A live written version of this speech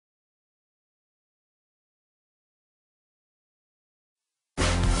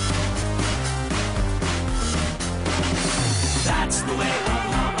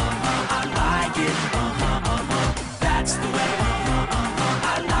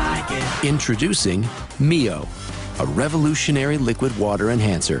Introducing Mio, a revolutionary liquid water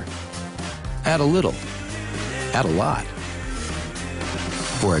enhancer. Add a little, add a lot,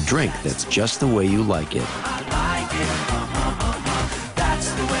 for a drink that's just the way you like it.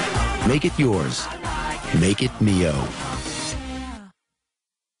 Make it yours. Make it Mio.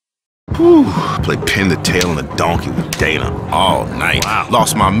 Whew. Played pin the tail on a donkey with Dana all night. Wow.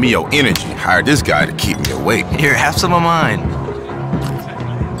 Lost my Mio energy. Hired this guy to keep me awake. Here, have some of mine.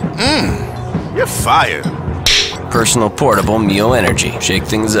 You're fired. Personal portable Mio Energy. Shake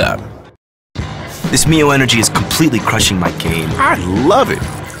things up. This Mio Energy is completely crushing my game. I love it.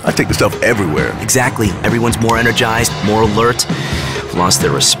 I take the stuff everywhere. Exactly. Everyone's more energized, more alert. Lost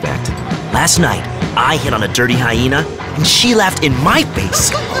their respect. Last night, I hit on a dirty hyena, and she laughed in my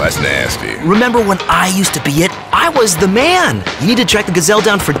face. Oh, that's nasty. Remember when I used to be it? I was the man. You need to track the gazelle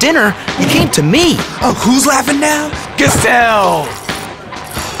down for dinner. You came to me. Oh, who's laughing now? Gazelle!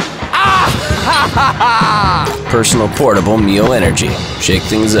 Personal portable Mio Energy. Shake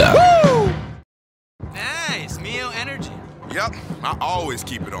things up. Woo! Nice, Mio Energy. Yep, I always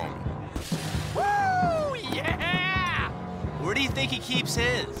keep it on me. Woo! Yeah! Where do you think he keeps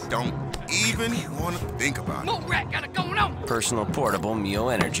his? Don't even want to think about it. More rat got it going on. Personal portable Mio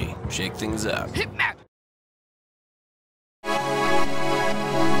Energy. Shake things up. Hit map.